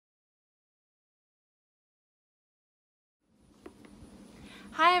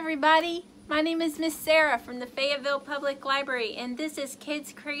Hi everybody, my name is Miss Sarah from the Fayetteville Public Library, and this is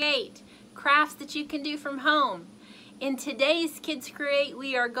Kids Create, crafts that you can do from home. In today's Kids Create,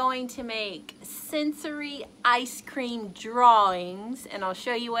 we are going to make sensory ice cream drawings, and I'll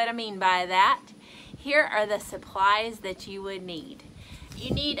show you what I mean by that. Here are the supplies that you would need.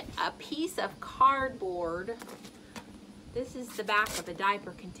 You need a piece of cardboard. This is the back of a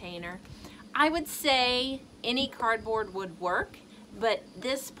diaper container. I would say any cardboard would work, but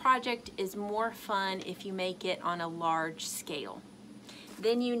this project is more fun if you make it on a large scale.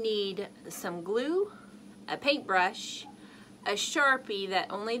 Then you need some glue, a paintbrush, a sharpie that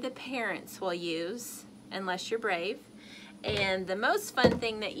only the parents will use, unless you're brave. And the most fun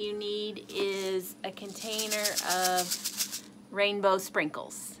thing that you need is a container of rainbow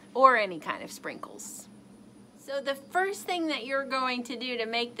sprinkles, or any kind of sprinkles. So the first thing that you're going to do to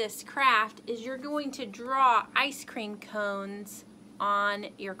make this craft is you're going to draw ice cream cones on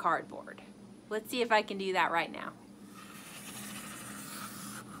your cardboard. Let's see if I can do that right now.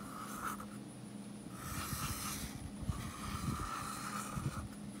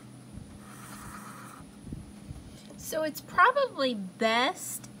 So it's probably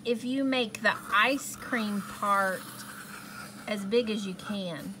best if you make the ice cream part as big as you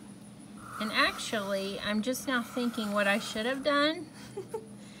can. And actually, I'm just now thinking what I should have done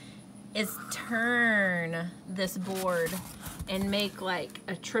is turn this board and make like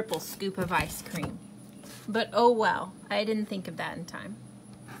a triple scoop of ice cream. But oh well, I didn't think of that in time.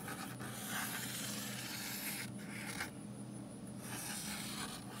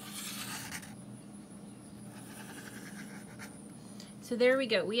 So there we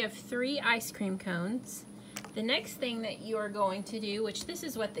go. We have 3 ice cream cones. The next thing that you are going to do, which this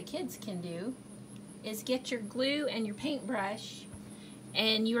is what the kids can do, is get your glue and your paintbrush,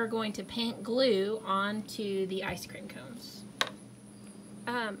 and you are going to paint glue onto the ice cream cones.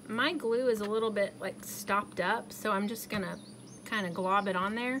 My glue is a little bit like stopped up, so I'm just gonna kind of glob it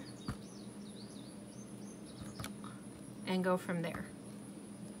on there and go from there.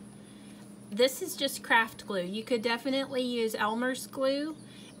 This is just craft glue. You could definitely use Elmer's glue.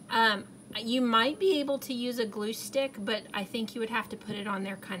 You might be able to use a glue stick, but I think you would have to put it on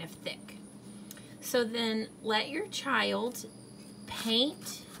there kind of thick. So then let your child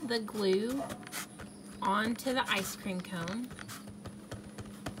paint the glue onto the ice cream cone.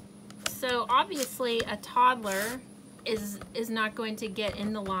 So obviously a toddler is not going to get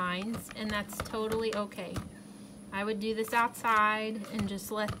in the lines, and that's totally okay. I would do this outside and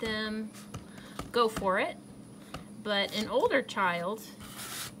just let them go for it. But an older child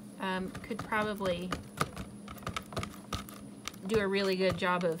could probably do a really good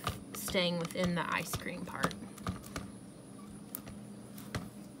job of staying within the ice cream part.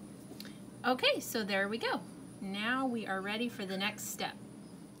 Okay, so there we go. Now we are ready for the next step.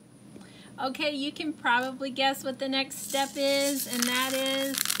 Okay, you can probably guess what the next step is, and that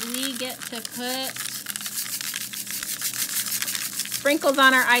is we get to put sprinkles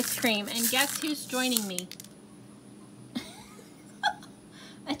on our ice cream. And guess who's joining me?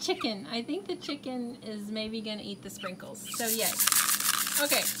 A chicken. I think the chicken is maybe gonna eat the sprinkles. So yay.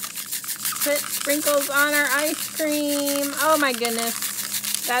 Okay. Put sprinkles on our ice cream. Oh my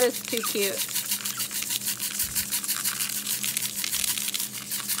goodness. That is too cute.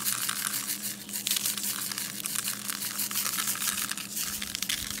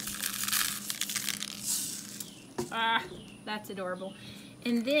 Ah, that's adorable.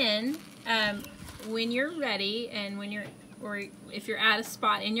 And then when you're ready, and or if you're at a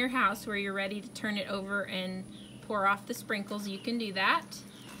spot in your house where you're ready to turn it over and pour off the sprinkles, you can do that.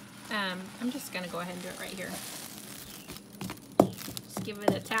 I'm just gonna go ahead and do it right here. Just give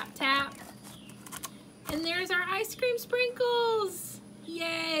it a tap tap. And there's our ice cream sprinkles.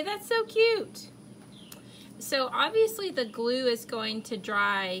 Yay, that's so cute. So obviously the glue is going to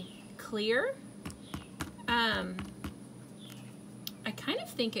dry clear. I kind of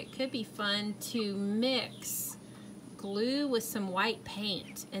think it could be fun to mix glue with some white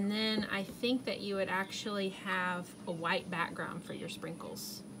paint, and then I think that you would actually have a white background for your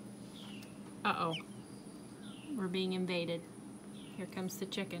sprinkles. Uh-oh, we're being invaded. Here comes the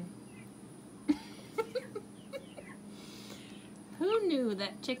chicken. Who knew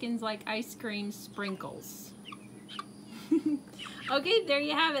that chickens like ice cream sprinkles? Okay, there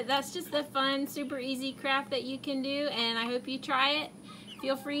you have it. That's just a fun, super easy craft that you can do, and I hope you try it.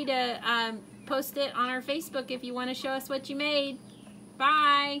 Feel free to post it on our Facebook if you want to show us what you made.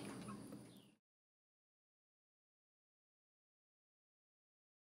 Bye!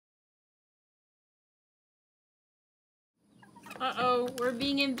 Uh-oh, we're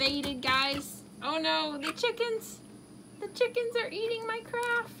being invaded, guys. Oh no, the chickens! The chickens are eating my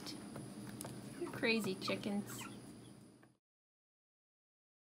craft. You crazy chickens.